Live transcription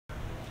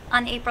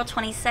On April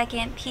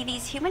 22nd,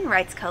 PV's Human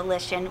Rights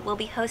Coalition will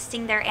be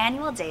hosting their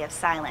annual Day of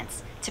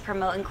Silence to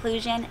promote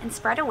inclusion and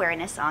spread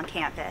awareness on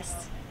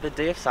campus. The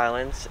Day of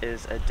Silence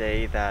is a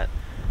day that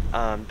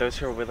those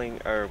who are willing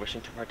or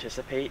wishing to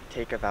participate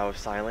take a vow of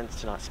silence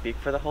to not speak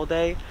for the whole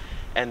day,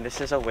 and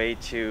this is a way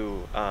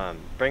to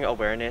bring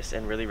awareness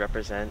and really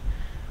represent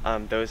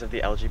those of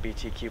the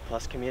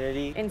LGBTQ+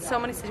 community. In so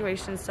many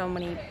situations, so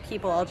many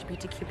people,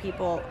 LGBTQ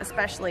people,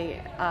 especially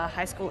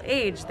high school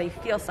age, they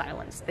feel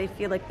silenced. They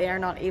feel like they are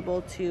not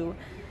able to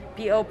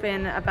be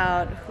open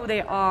about who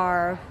they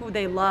are, who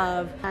they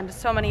love, and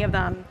so many of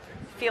them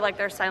feel like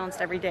they're silenced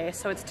every day.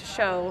 So it's to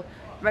show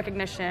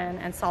recognition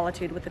and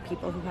solitude with the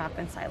people who have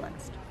been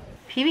silenced.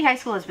 PV High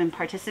School has been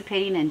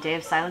participating in Day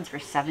of Silence for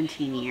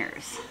 17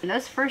 years. In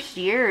those first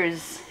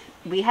years,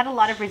 we had a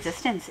lot of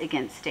resistance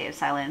against Day of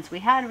Silence. We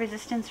had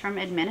resistance from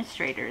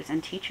administrators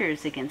and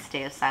teachers against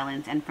Day of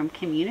Silence and from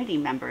community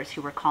members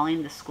who were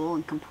calling the school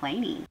and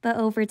complaining. But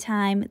over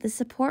time, the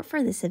support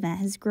for this event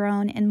has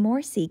grown and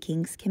more Sea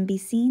Kings can be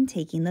seen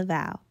taking the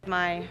vow.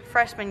 My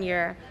freshman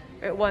year,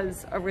 it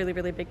was a really,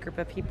 really big group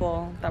of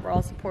people that were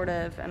all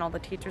supportive, and all the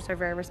teachers are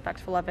very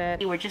respectful of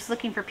it. We're just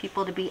looking for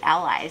people to be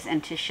allies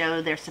and to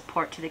show their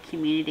support to the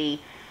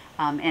community,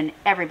 and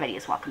everybody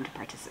is welcome to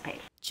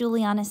participate.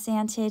 Juliana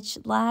Santich,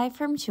 live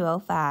from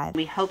 205.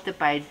 We hope that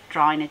by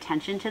drawing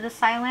attention to the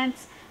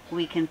silence,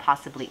 we can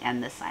possibly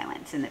end the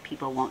silence and that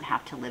people won't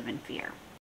have to live in fear.